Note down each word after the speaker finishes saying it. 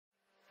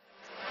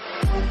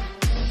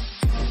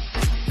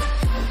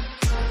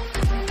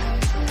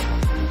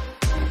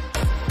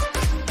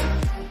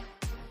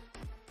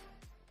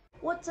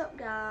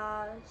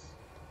guys,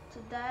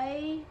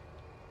 today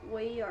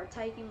we are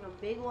taking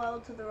a big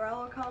load to the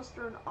roller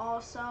coaster and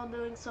also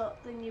doing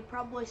something you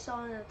probably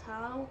saw in the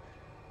title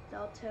that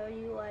I'll tell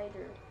you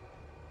later.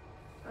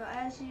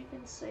 As you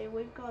can see,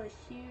 we've got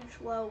a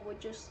huge load. We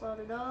just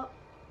loaded up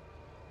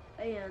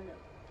and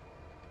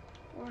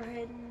we're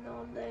heading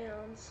on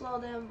down.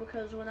 Slow down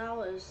because when I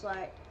was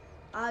like,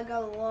 I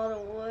got a lot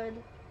of wood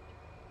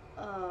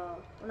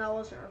when I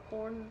wasn't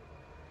recording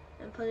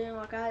and put in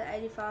like I had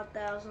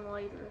 85,000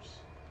 liters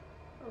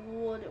of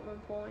wood at one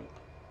point.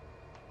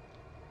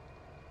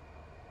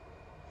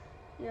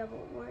 Yeah,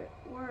 but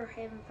we're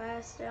heading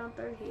fast down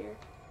through here.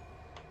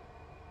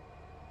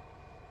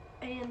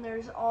 And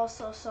there's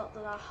also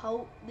something, I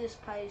hope this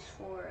pays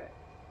for it.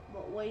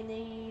 But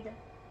we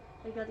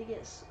got to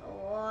get a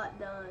lot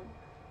done.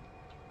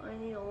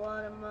 We need a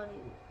lot of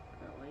money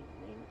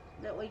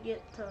that we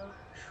get to,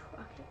 I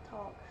can't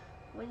talk.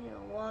 We need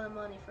a lot of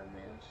money from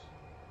this.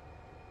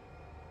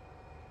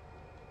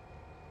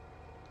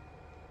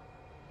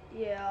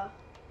 Yeah.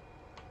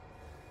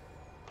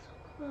 So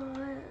come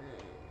on.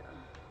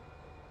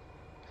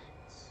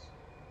 Let's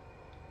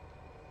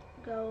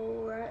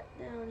go right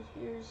down.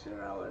 Here's the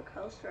roller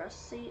coaster. I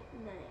see it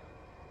now.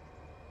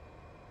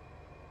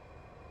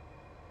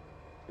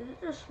 Is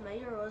it just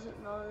me or was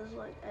it not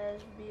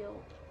as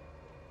built?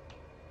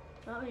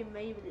 Not me,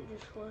 but it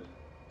just wasn't.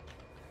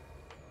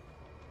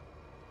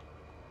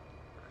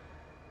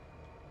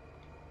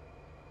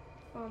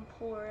 I'm gonna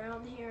pull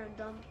around here and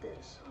dump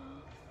this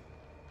off.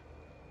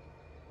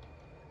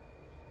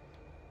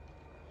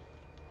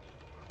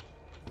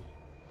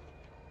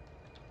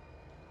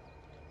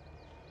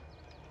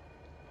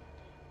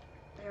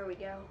 There we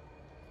go.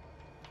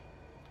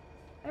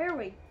 There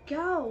we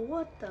go.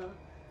 What the?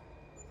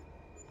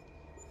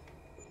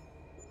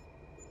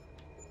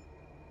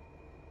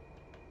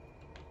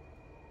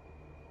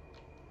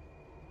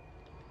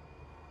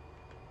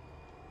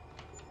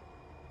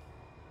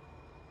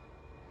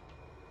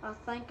 I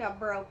think I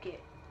broke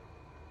it.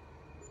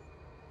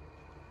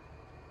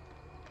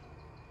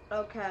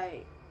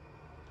 Okay.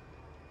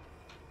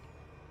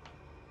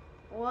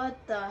 What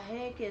the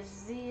heck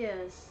is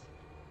this?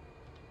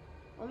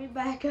 Let me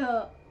back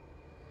up.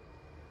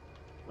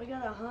 We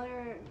got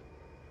 100,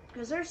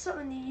 because there's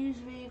something to use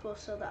vehicles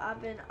so that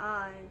I've been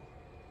eyeing.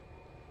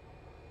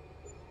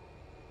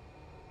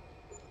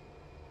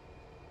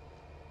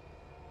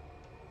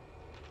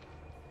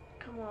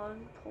 Come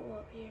on, pull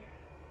up here.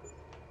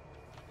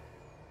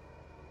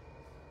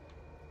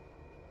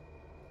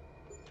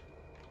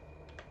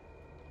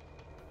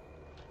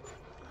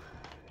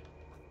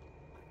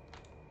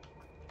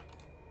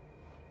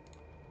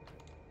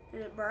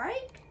 Did it break?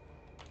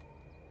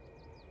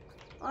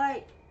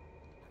 Like,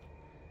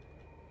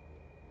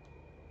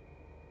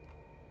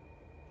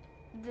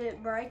 did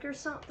it break or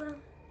something?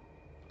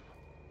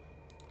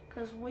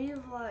 Cause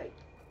we've like,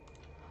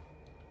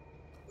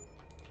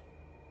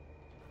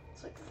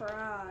 it's like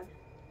fried.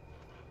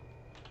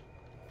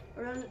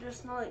 Or does it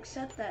just not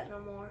accept that no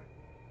more?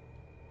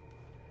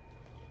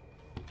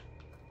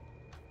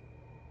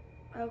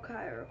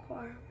 Okay,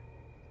 requirement.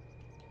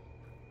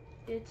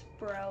 It's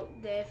broke,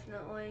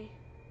 definitely.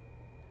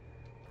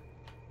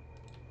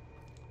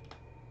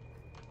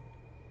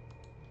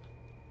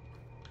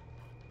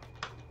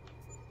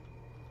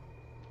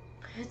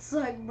 It's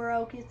like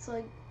broke, it's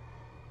like,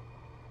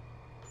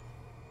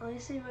 let me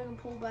see if I can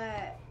pull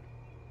back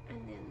and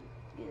then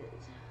get it.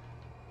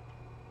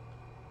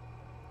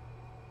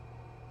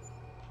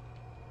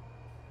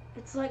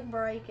 It's like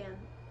breaking.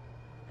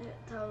 It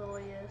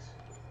totally is.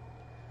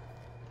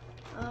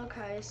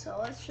 Okay, so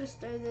let's just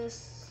do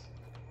this.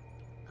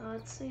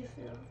 Let's see if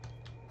it'll,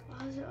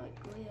 why is it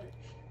like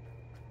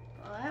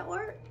glitched? Will that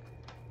work?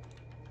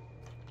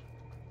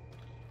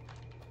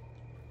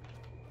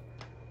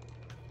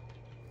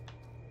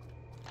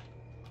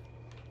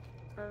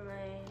 I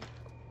mean,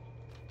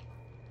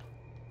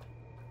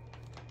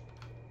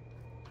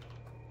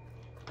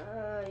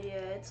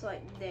 yeah, it's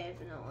like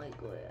definitely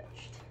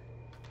glitched.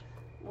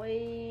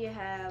 We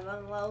have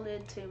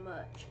unloaded too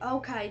much.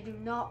 Okay, do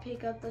not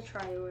pick up the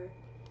trailer.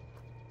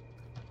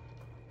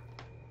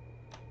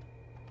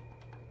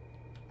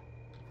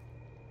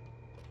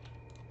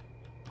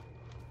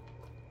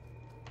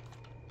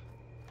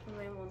 I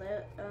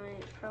mean,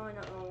 it's probably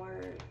not gonna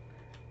work.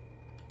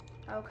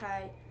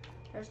 Okay.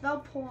 There's no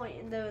point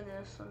in doing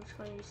this, so I'm just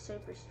going to use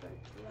super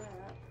strength for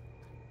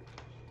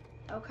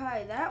that.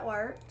 Okay, that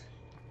worked.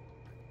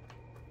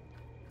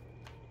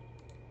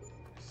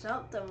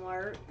 Something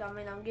worked. I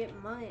mean, I'm getting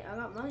money. I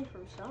got money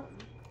from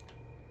something.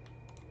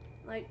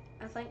 Like,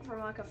 I think from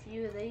like a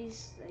few of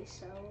these they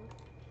sold.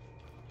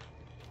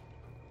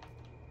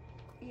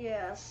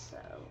 Yeah, so.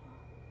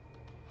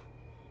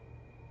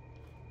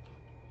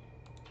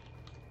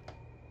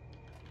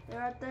 They're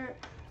right there.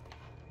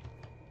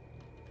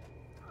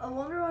 I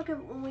wonder like if,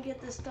 when we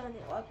get this done,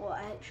 like we'll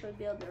actually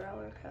build the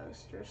roller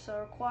coaster.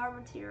 So require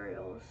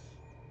materials,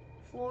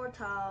 floor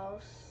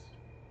tiles,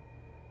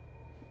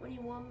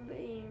 21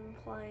 beam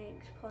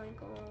planks,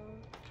 plank along.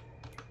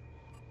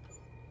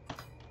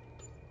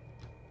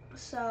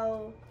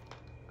 So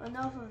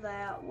enough of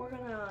that. We're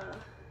gonna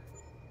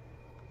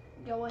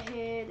go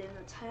ahead and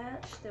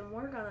attach. Then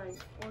we're gonna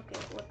look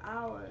at what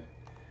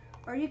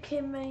are you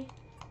kidding me?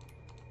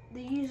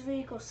 The used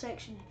vehicle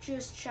section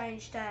just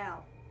changed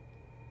out.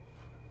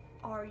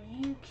 Are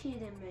you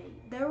kidding me?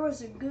 There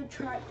was a good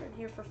tractor in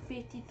here for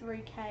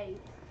 53K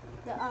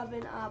that I've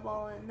been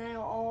eyeballing.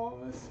 Now all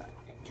of a sudden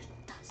it just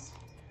doesn't.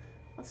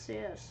 What's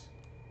this?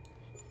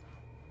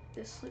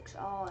 This looks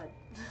odd.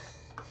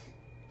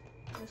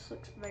 This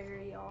looks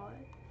very odd.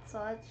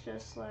 So it's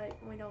just like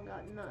we don't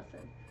got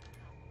nothing.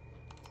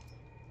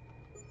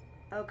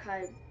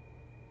 Okay.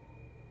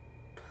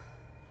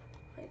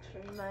 Makes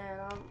me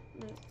mad.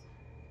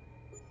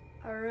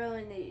 I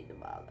really need to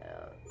buy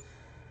that.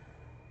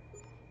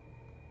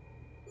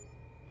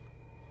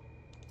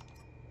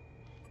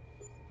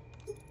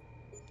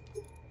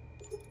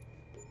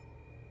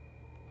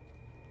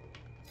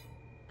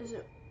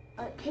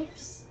 It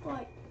keeps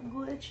like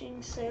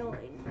glitching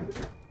selling.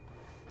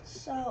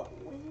 So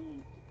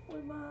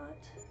we might.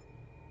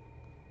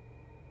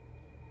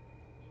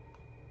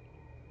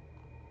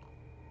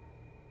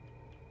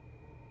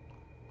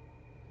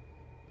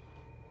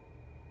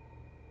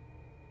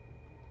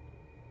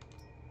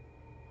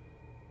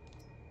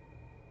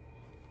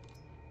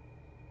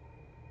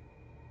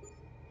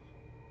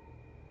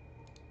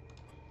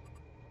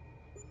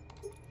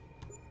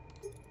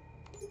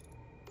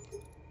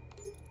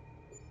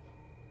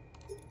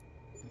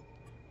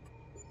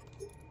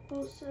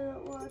 We'll set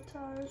up wide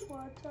tires,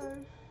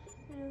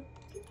 yeah.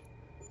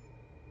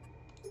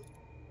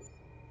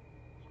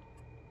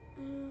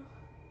 Yeah.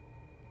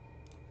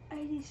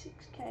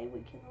 86K, we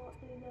cannot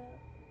do that.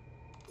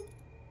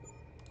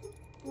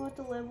 We'll have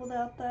to level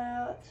out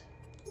that.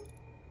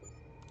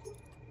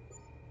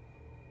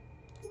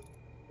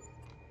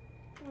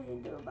 We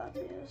need to do about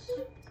this.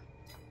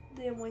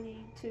 Then we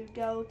need to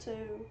go to,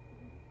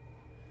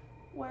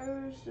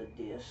 where's the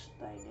disc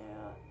thing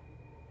at?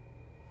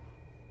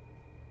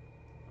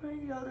 I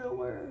need to go to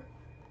where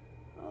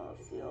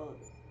field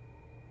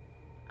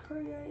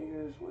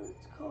creators, what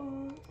it's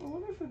called. I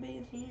wonder if it'd be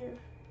in here.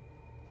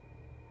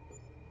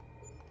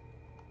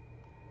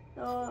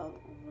 No,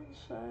 I'm gonna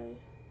say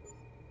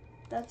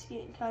that's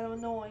getting kind of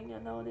annoying. I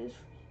know it is.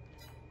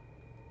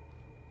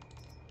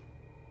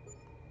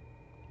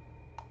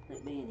 Would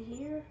it be in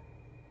here?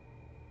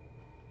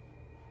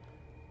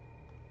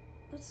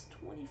 That's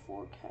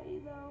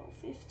 24K though,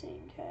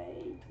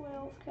 15K,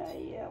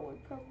 12K. Yeah, we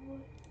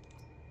probably.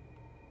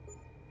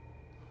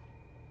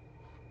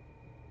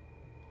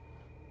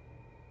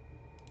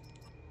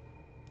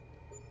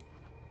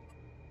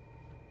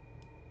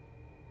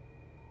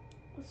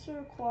 What's the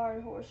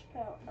required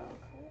horsepower?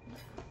 Okay.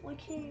 We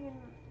can't even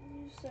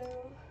use the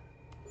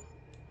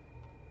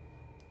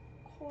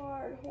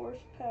required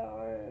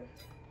horsepower.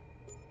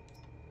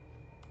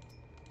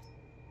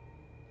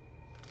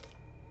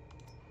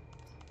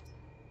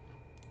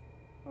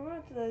 We're going to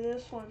have to do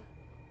this one.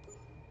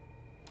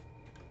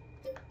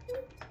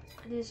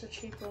 It is a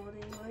cheaper one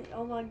anyway.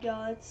 Oh my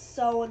god, it's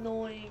so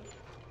annoying.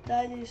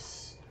 That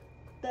is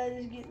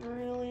getting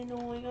really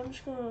annoying. I'm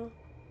just gonna.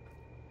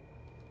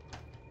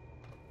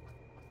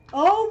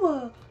 Oh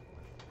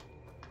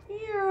my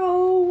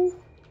hero!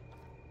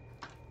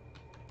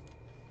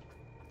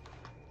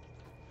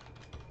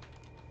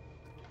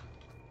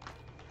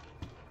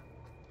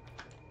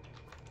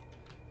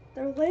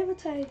 They're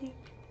levitating.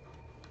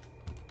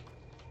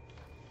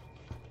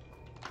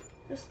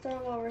 Just throw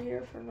them over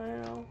here for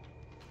now.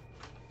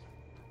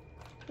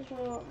 Because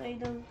we don't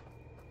need them.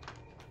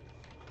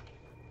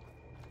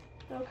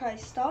 Okay,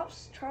 stop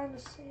trying to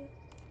see it.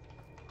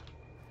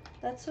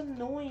 That's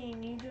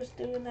annoying, you just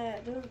doing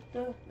that. No.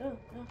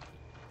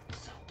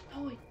 It's so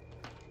annoying.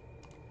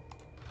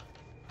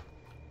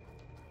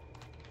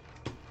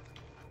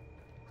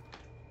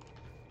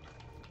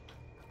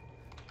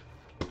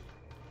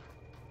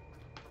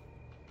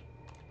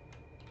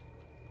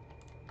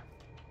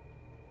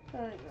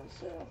 That ain't gonna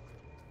sell.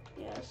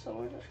 Yeah, so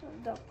we're just gonna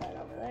dump that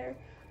over there.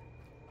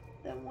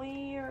 Then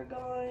we are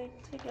going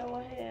to go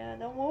ahead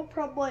and we'll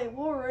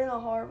rent a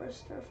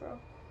harvester for.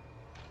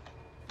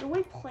 Do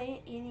we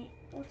plant any?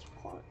 What's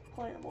plantable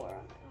right now?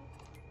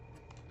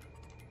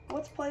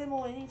 What's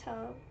plantable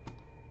anytime?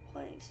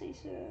 Planting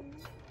season.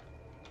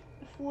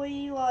 If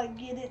we like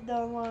get it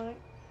done, like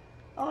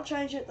I'll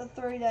change it to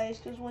 3 days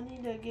because we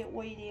need to get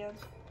wheat in.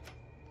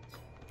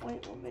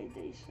 Wheat will be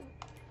decent.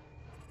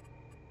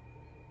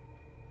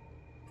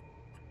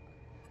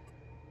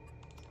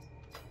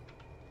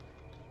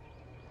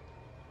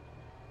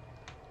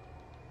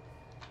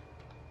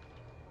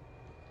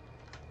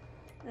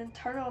 And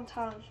turn on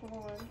 ×1.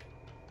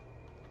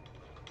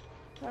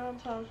 Turn on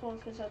 ×1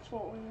 because that's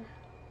what we're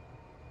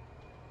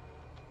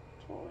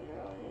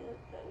really need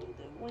to do.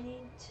 Then we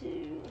need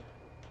to.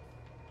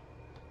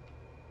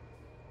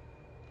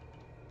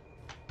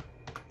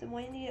 Then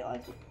we need to get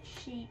like a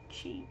cheat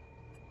sheet.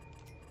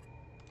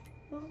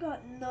 We've got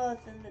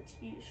nothing that's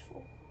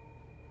useful.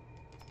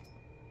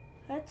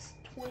 That's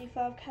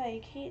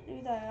 25K. Can't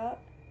do that.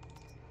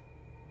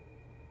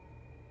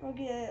 I'll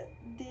get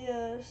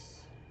this.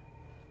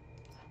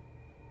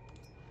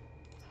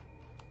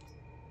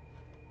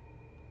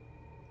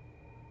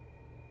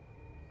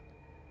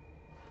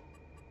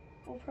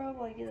 We'll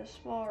probably get a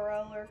small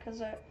roller because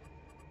that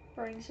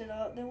brings it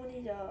up. Then we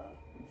need a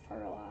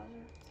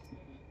fertilizer.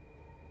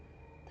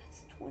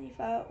 That's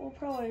 25. We'll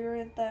probably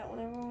rent that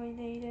whenever we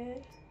need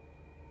it.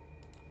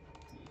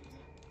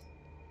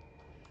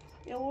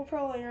 Yeah, we'll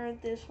probably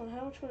rent this one.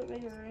 How much would it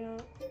be to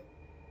rent?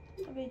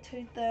 It'd be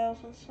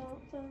 2,000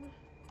 something.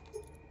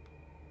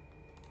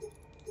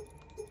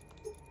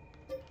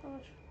 How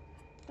much?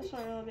 That's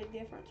not really a big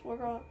difference. We're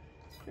gonna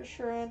just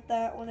rent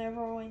that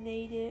whenever we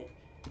need it.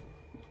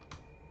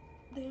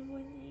 Then we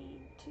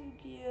need to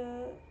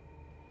get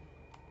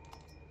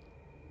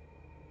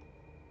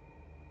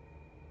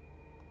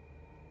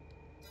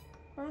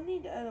I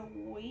need to add a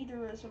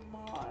weeder as a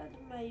mod,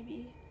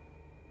 maybe.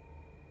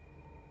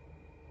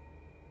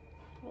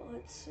 Well,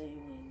 let's see.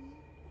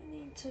 We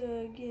need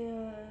to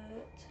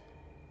get.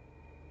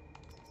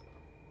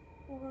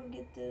 We're gonna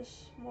get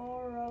this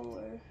small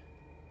roller.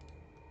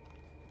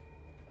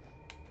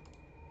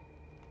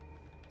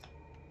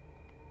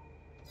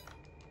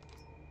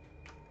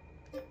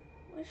 We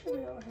should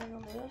be able to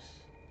handle this.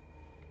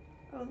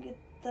 I'll get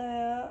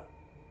that.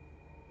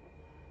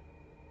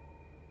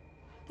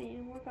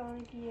 Then we're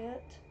gonna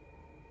get.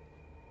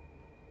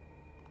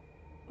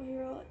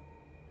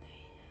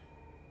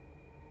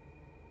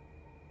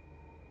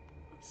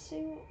 Let's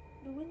see.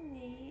 What do we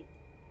need?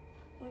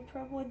 We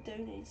probably do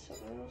need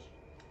something else.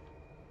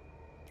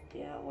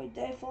 Yeah, we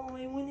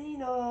definitely. We need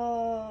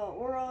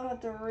we're gonna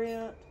have to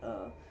rent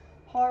a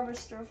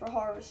harvester for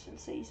harvesting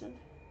season.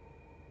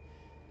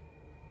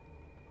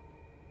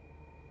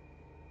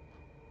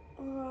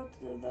 We're gonna have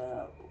to do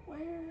that.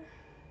 Where?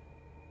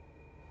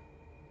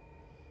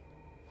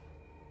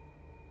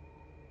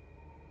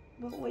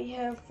 But we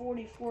have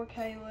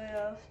 44K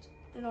left,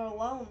 and our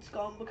loan's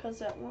gone because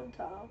that one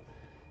time.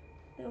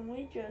 Then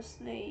we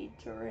just need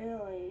to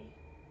really.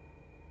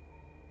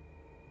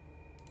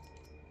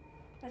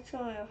 That's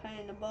gonna be a pain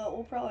in the butt.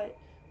 We'll probably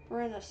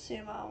rent a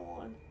semi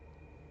one.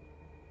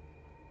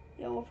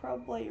 Yeah, we'll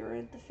probably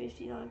rent the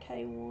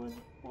 59K one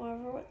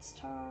whenever it's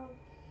time.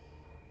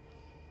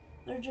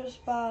 Or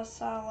just buy a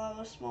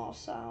silo, a small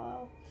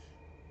silo.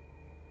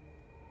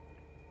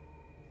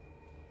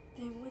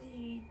 Then we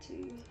need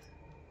to.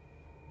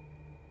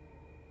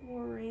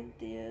 We'll rent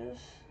this.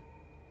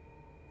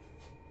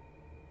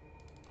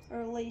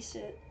 Or lease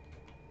it.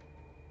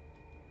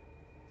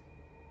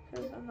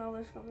 Because I know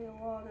there's going to be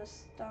a lot of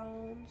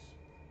stones.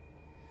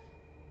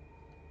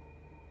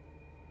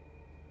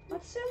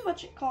 Let's see how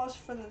much it costs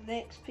for the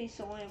next piece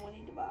of land we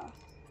need to buy.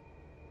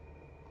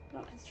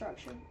 Not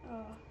construction.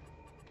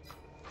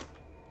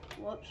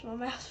 Whoops, my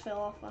mouse fell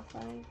off my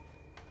thing.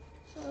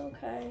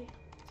 Okay.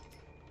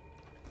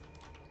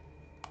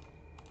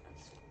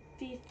 That's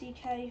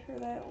 50K for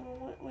that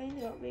one. We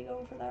ended up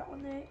going for that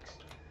one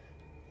next.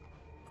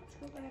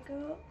 Let's go back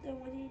up. Then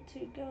we need to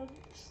go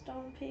to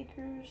stone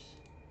pickers.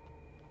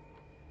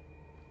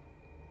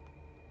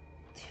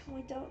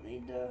 We don't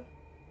need to.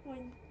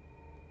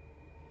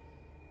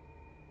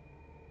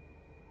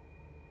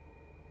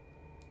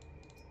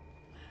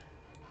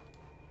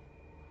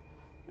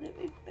 Would it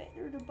be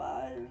better to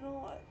buy it or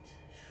not?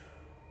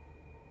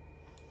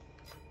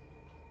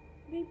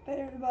 It'd be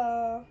better to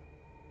buy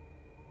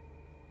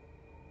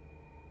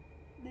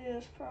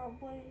this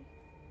probably.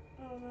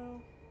 I don't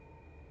know.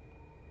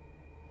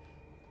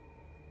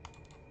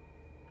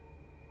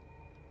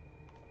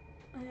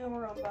 I know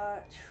we're gonna buy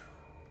it.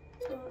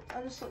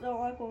 I just don't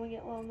like when we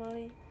get low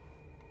money.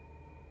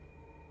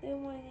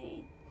 Then we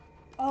need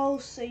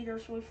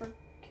cedars. We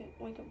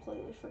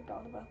completely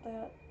forgot about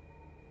that.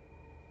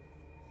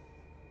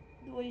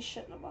 We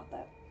shouldn't have bought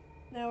that.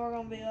 Now we're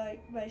gonna be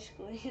like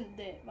basically in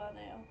debt by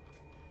now.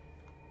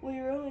 We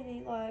really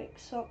need like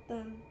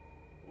something.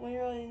 We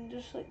really need to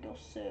just like go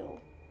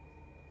sell.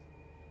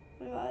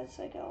 We might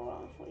take it all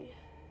off if it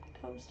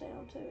comes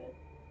down to it.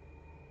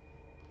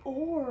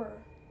 Or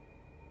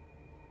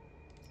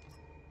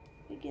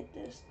we get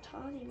this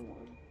tiny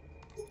one.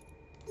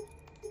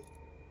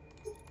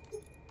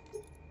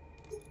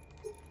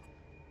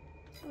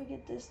 We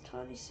get this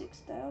tiny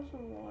 6,000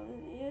 one,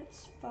 and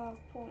it's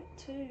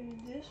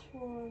 5.2. This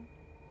one,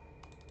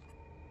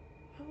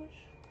 how much?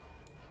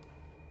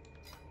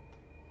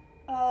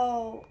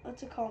 Oh,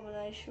 that's a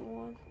combination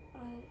one.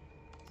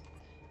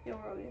 Yeah,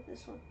 we're gonna get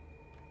this one.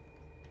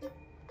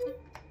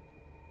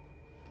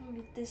 We'll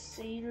get this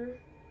cedar.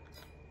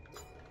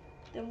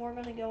 Then we're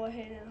gonna go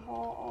ahead and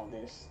haul all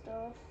this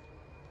stuff.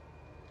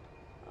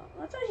 Oh,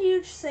 that's a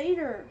huge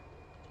cedar.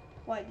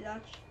 Wait, did I?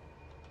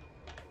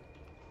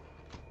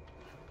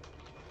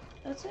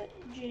 That's a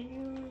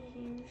genuinely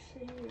huge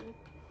cedar.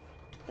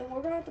 Then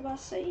we're gonna have to buy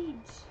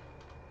seeds.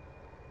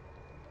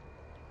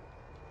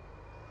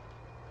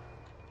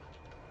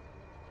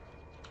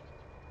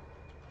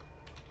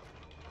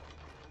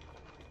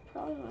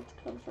 Probably gonna have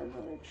to come for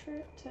another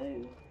trip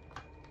too.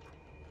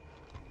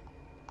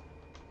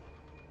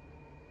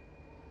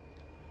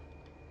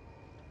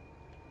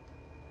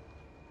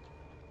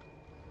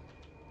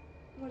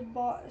 We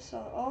bought,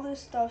 so all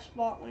this stuff's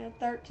bought. We have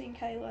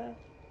 13K left.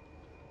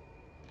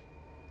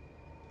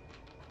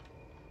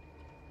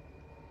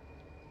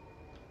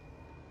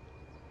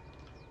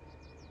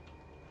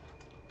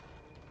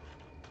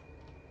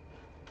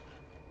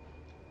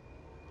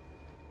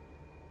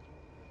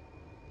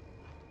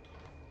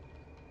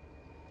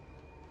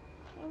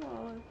 Come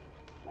on.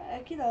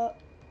 Back it up.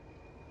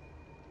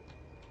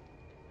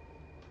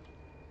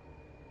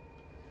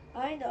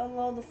 I need to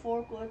unload the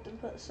forklift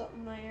and put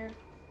something there.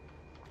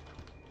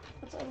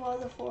 Let's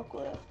unload the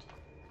forklift.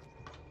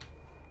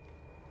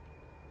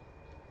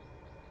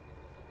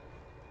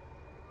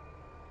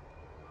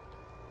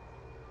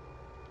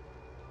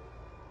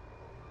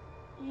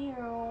 You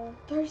know,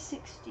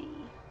 360.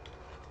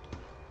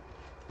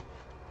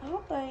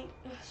 I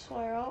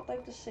swear, I don't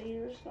think the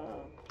cedar's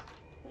gonna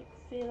like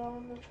fit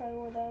on the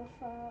trailer that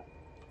far.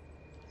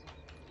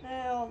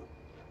 Now,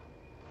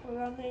 we're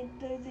gonna need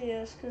to do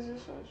this because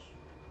this would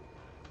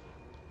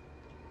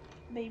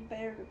be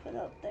better to put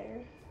up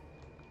there.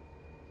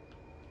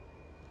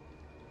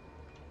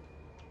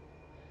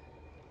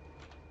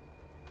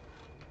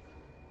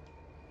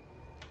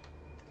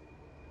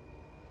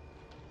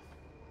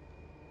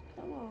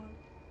 Come on.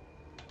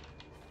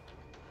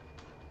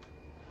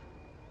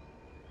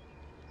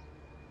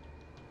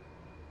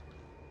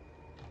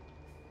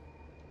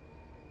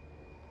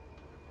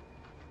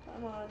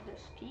 Come on,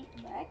 just keep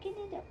backing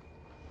it up.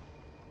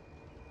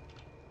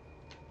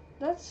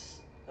 That's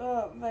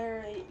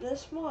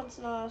this mod's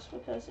nice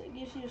because it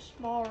gives you a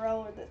small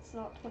roller that's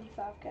not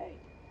 25K.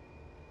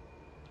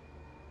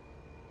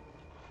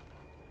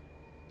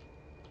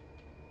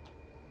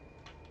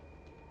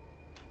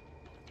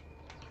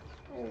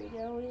 There we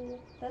go.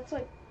 That's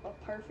like a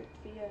perfect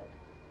fit.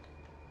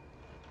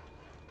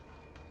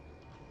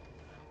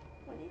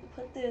 We need to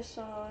put this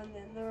on,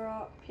 then the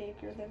rock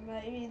picker, then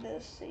maybe the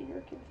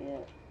cedar can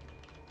fit.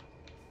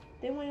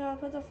 Then we gotta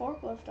put the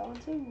forklift on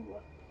too.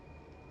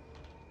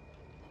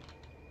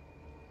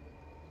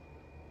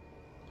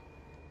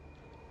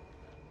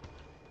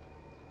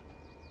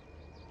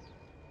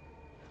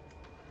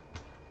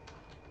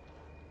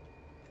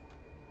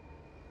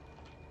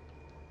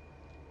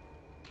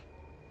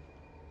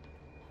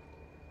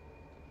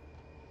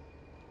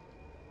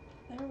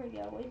 There we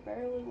go. We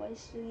barely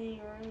wasted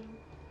any room.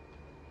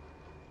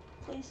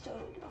 Please tell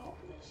me we can hold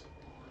this.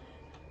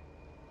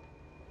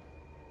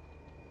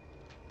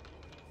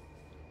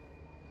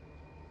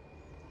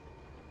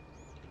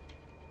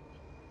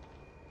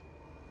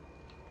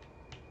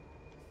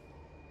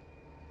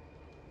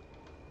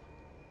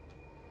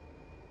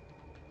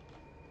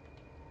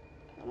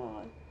 Come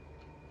on.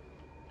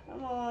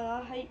 Come on.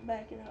 I hate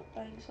backing up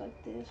things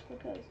like this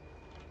because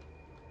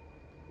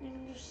you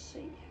can just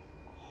see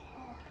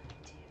how hard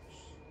it is.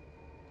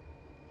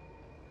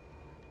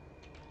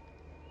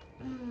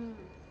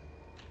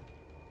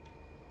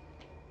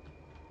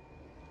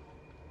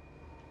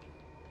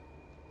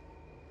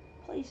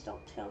 Please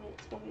don't tell me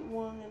it's gonna be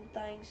one of them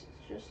things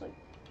that's just like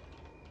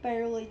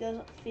barely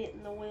doesn't fit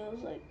in the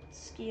wheels, like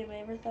skim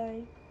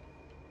everything.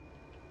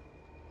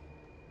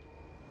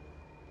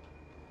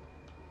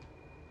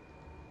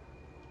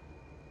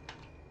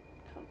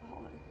 Come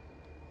on.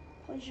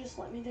 Please just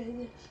let me do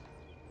this.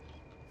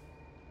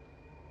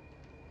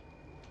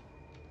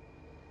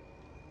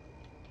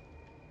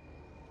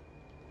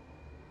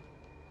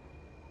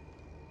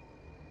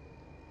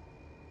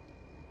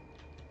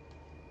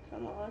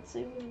 Come on, let's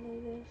see if we can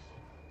do this.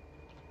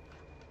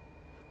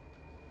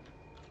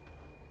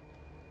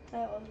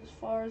 That was as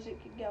far as it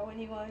could go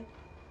anyway.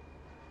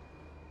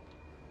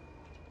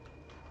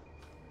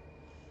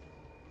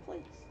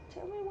 Please,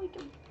 tell me we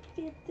can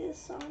fit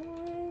this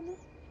on.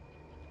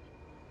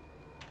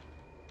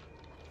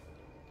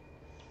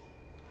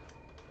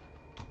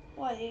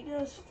 Wait, it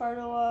goes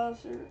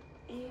fertilizer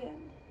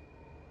and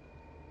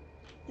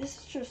this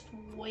is just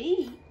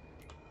wheat.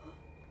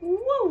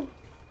 Whoa!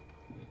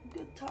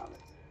 Good timing.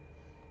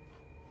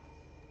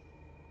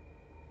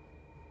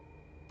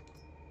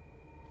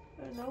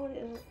 No, it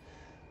isn't.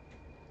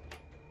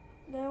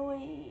 Now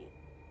we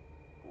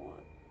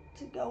want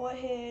to go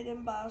ahead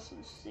and buy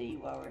some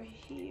seed while we're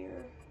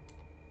here.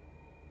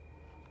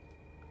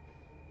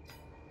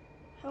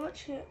 How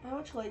much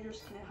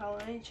liters can it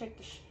hold? I need to check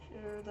the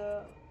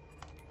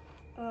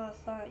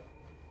thing.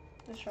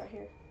 This right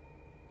here.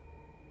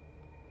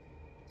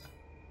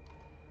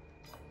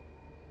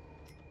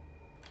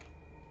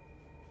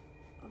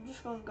 I'm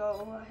just gonna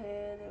go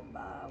ahead and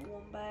buy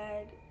one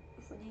bag.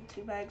 If we need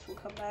 2 bags, we'll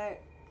come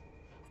back.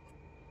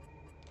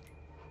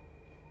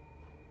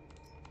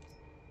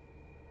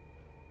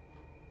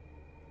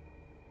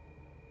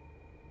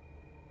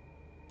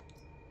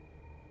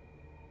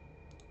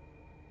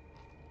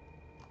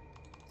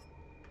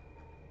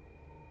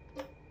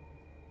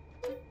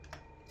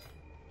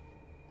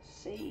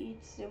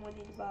 Seeds, then we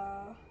need to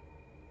buy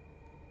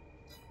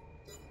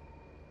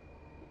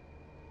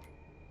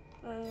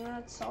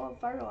that's solid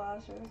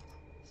fertilizer.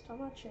 Last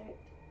time I checked.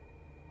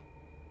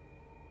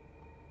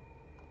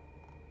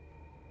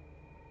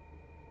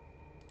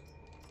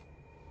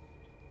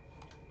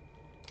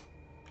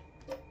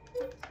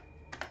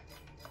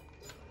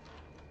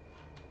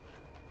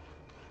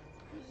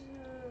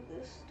 Where's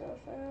this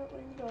stuff out? We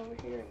can go over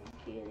here and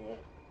get it.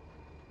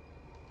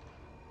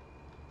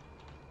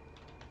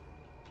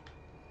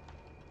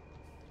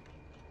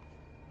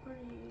 Where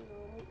do you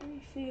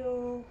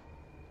refill?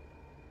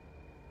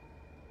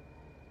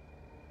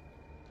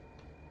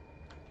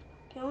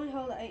 Can only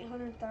hold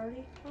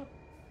 830? Huh.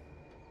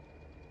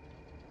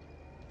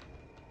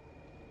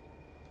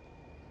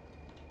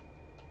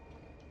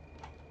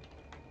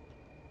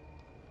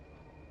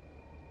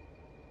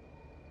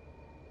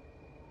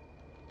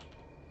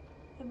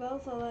 They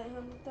both hold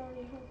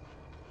 830, huh?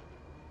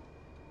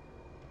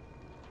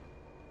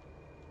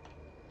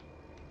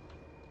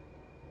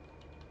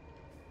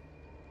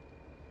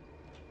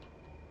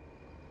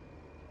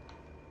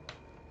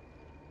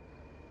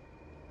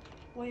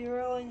 We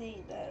really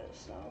need that,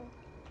 so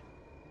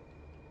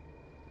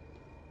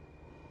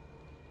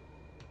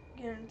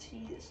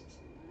guarantee this is,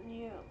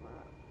 yeah,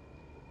 right.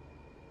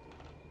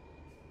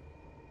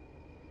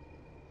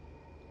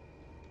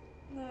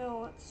 Now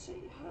let's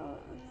see how,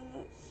 and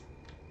then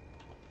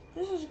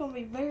this is gonna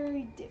be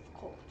very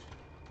difficult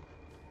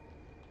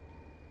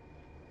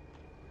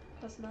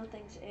because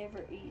nothing's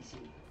ever easy.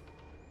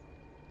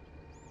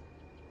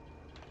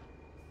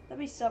 That'd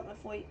be something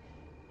if we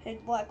had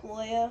like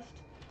left.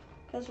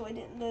 Because we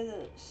didn't do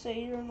the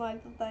cedar and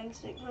like the things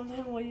that come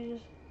down,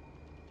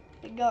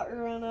 it got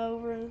run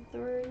over and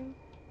through.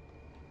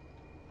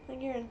 I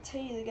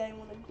guarantee the game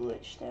would have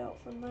glitched out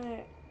from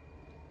that.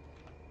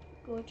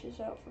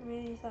 Glitches out from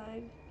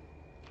anything.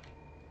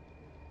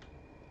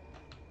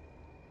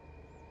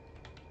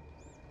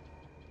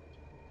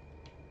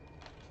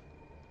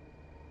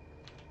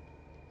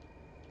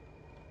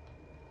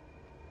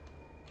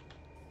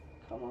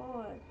 Come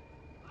on.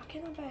 Why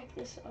can't I back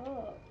this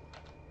up?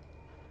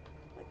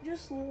 Like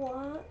just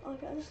what?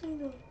 Like I just need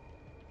to.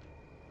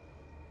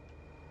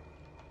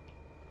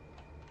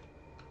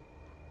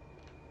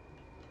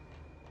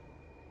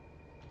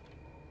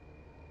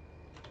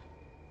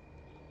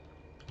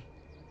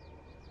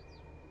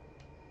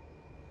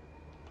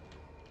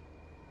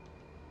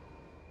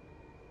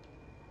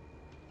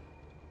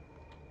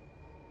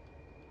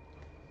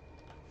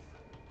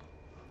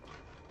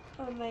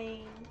 I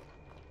mean,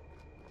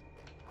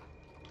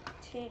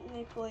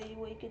 technically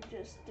we could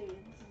just do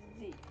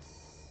this.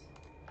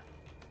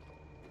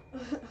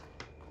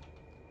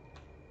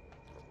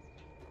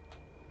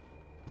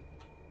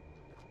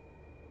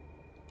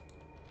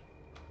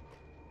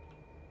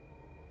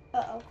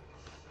 Uh-oh.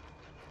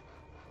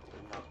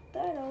 Knock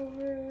that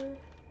over.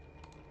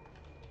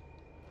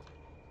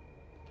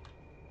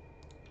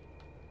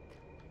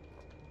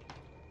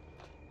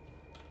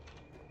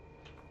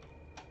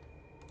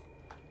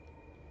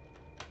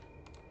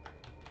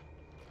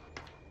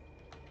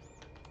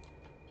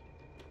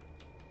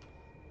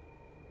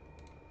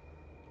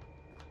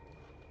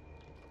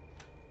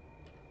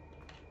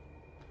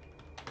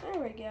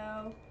 There we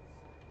go.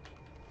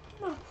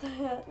 Not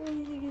that. We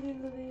need to get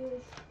into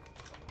this.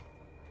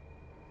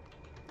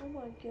 Oh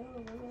my god,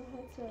 we're gonna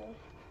have to.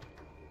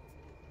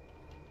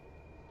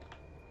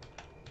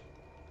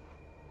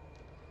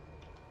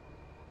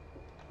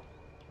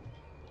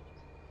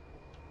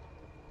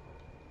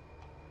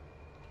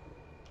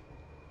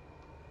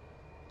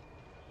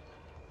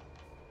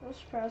 I'm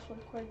surprised we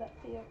cleared that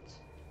fence.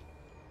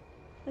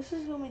 This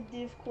is gonna be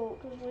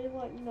difficult because we have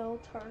like no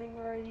turning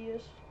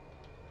radius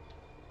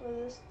with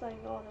this thing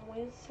on, and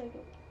we have to take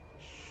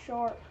a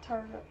sharp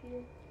turn up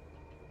here.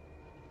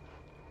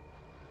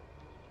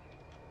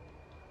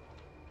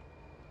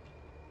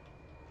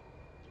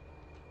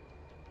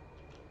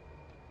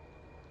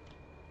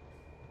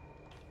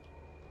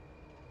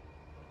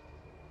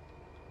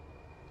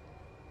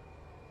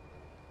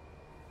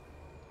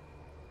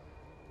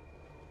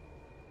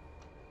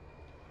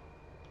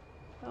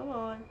 Come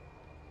on.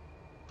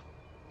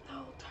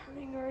 No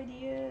turning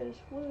radius.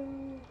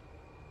 Woo.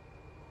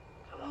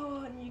 Come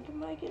on, you can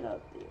make it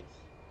up this.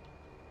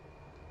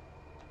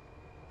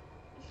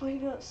 We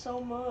got so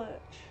much.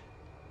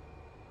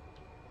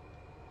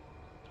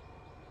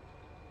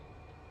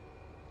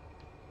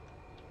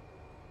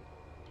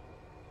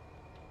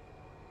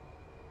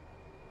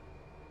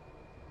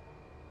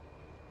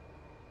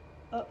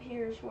 Up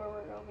here is where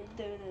we're gonna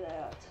be doing it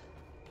at.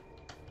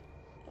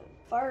 And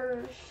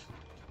first,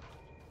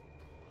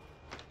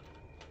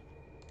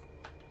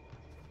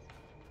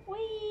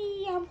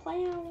 whee! I'm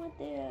playing with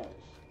this.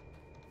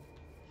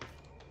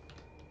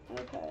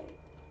 Okay.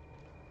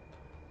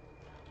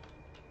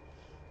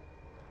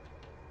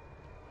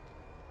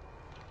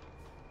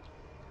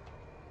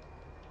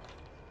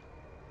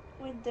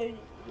 We do need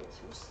to get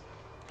some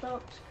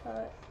stumps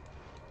cut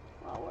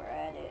while we're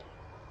at it.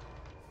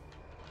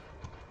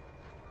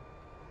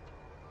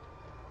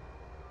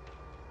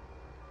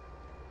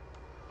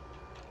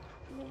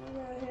 And then we're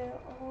gonna head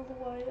all the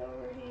way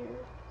over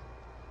here.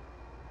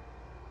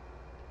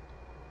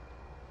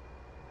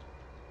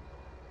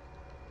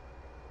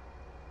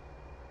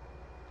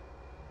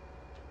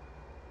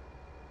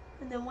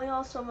 And then we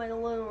also made a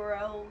little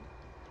road.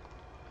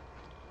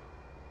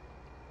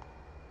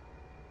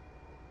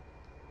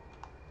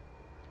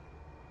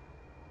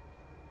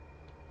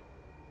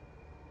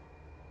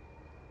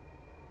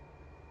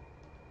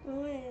 We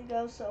didn't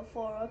go so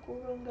far up. We're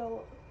gonna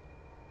go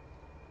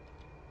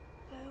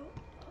about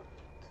up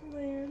to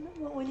there.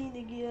 What we need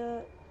to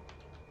get.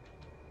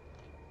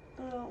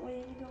 We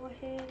need to go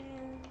ahead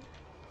and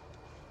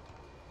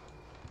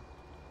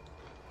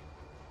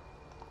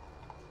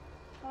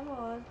Come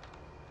on.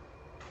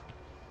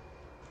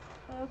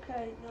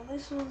 Okay, now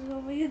this one's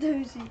gonna be a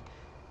doozy.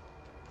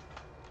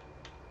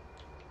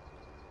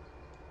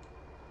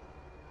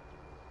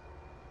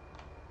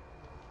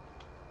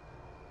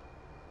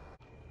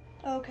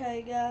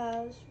 Okay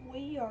guys,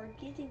 we are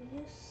getting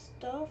this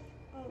stuff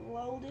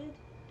unloaded.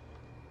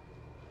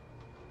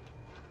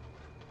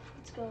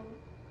 Let's go.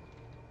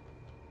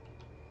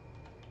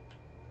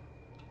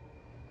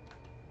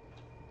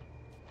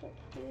 Put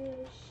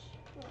this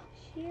right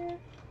here.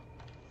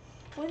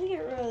 We need to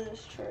get rid of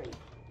this tree.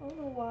 I don't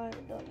know why I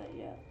haven't done that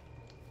yet.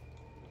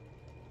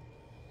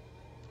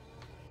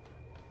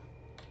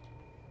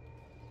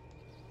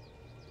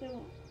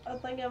 I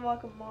think I'm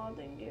like a mod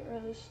that can get rid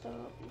of this stuff.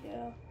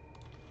 Yeah.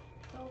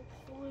 No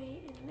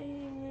point in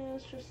needing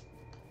this. Just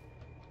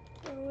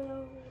throw it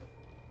over.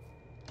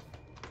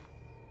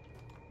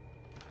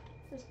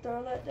 Just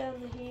throw that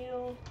down the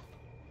hill.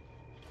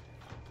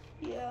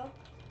 Yeah.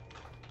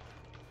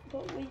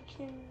 But we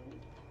can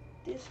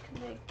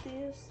disconnect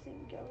this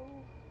and go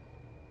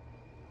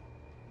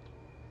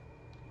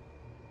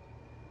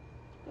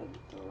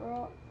get the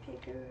rock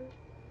picker.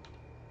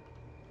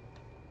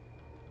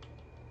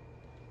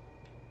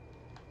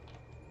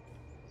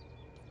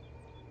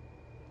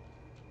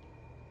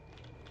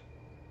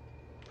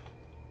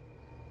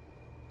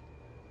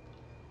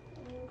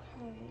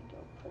 Okay,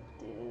 go put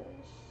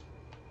this.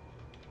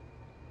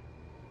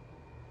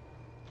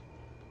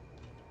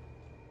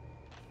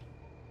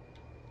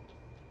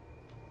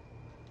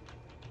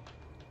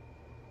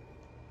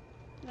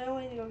 Now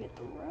we need to go get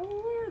the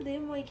roller,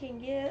 then we can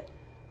get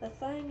the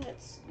thing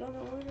that's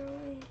gonna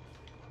literally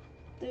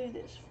do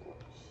this for us.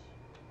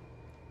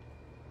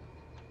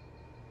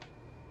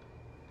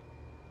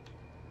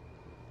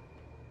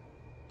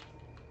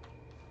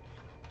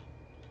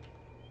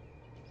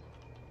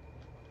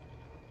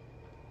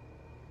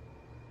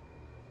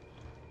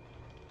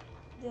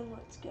 Then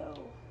let's go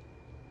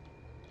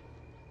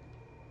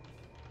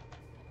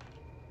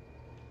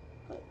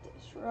put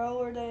this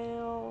roller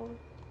down.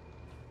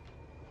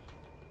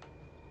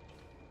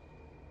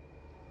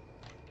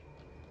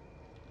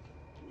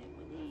 Then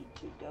we need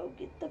to go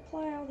get the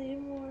plow,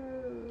 then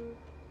we're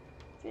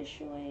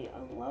officially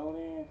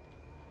unloaded.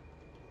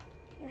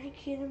 Are you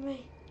kidding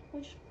me?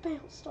 We just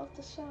bounced off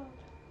the side.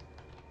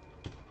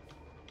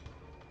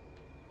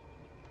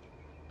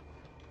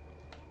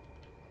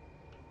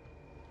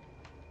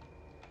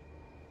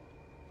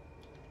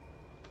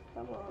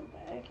 Come on,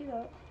 back it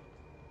up.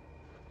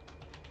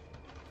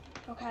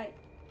 Okay,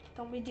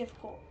 don't be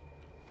difficult.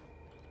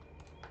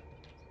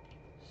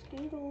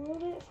 Scoot a little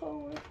bit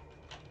forward.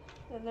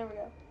 And there we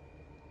go.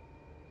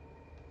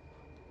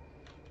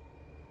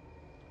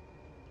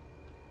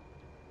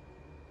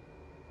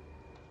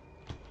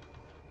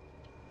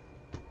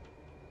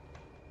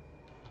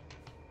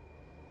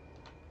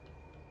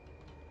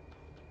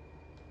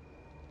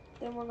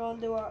 Then we're going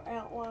to do our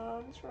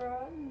outlines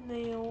right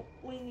now.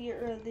 We can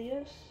get rid of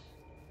this.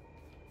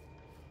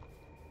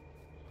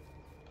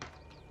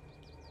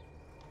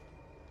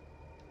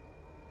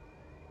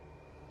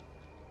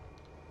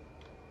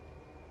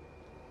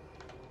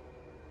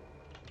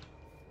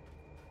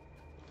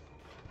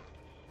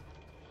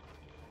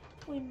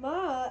 We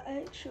might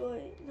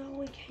actually, no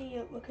we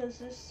can't because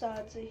this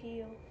side's a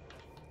hill.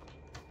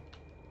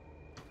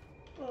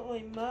 What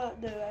we might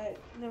do,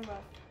 never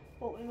mind.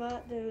 What we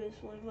might do is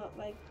we might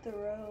make the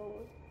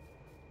road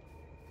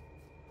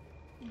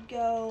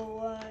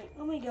go like,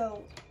 let me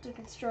go to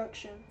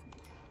construction.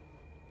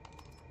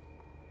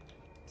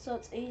 So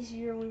it's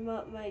easier, we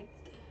might make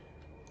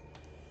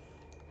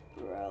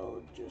the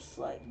road just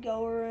like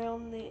go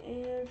around the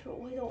edge, but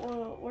we don't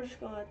want to, we're just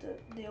going to have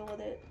to deal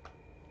with it.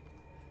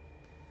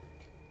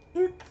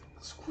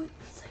 It's quick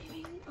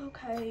saving.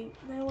 Okay,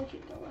 now we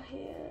can go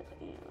ahead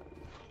and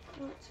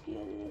let's get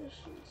this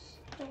and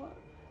start.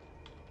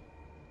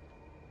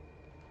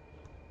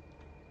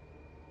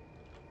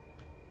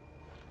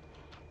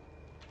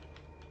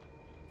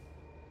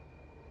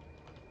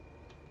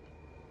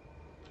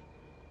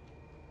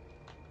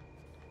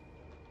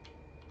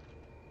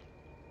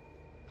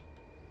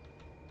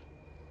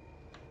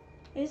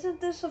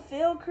 Isn't this a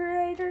field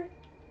creator?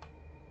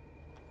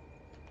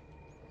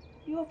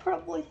 You'll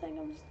probably think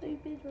I'm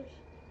stupid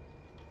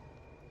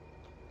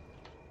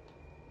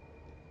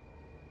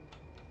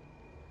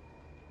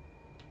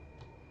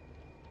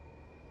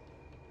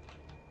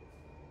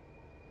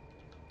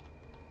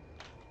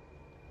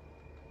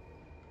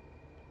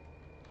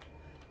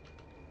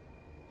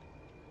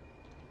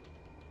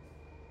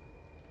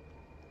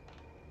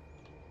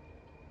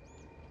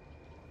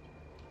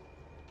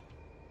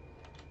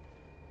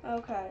or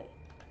okay.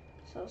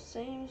 So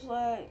seems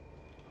like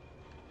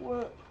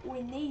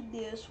we need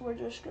this. We're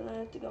just gonna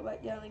have to go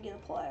back down and get a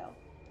plow.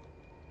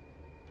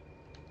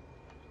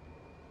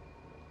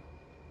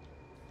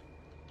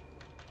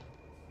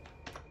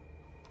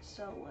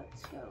 So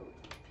let's go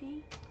to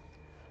P.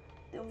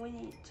 Then we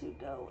need to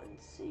go and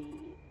see.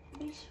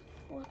 Be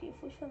lucky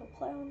if we found a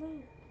plow in there.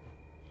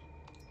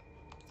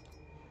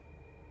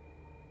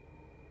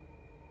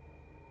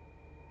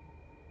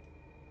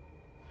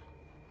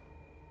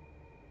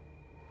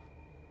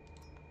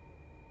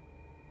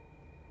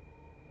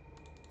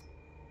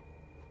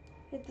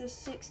 Hit the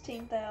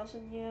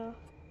 16,000, yeah.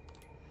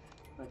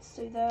 Let's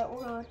do that.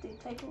 We're gonna have to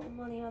take a little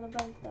money out of the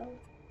bank though.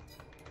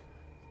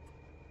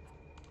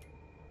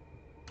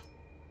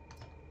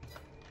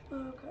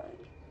 Okay.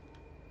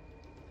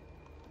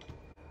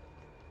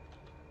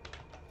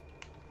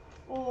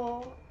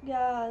 Well,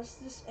 guys,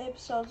 this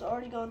episode's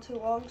already gone too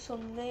long, so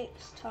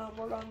next time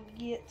we're gonna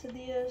get to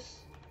this.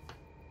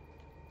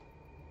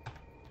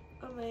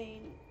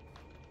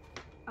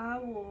 I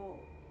will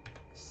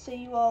see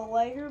you all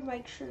later.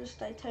 Make sure to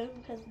stay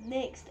tuned because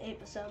next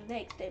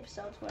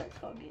episode's where it's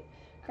gonna get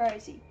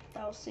crazy.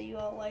 I'll see you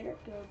all later.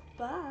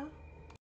 Goodbye.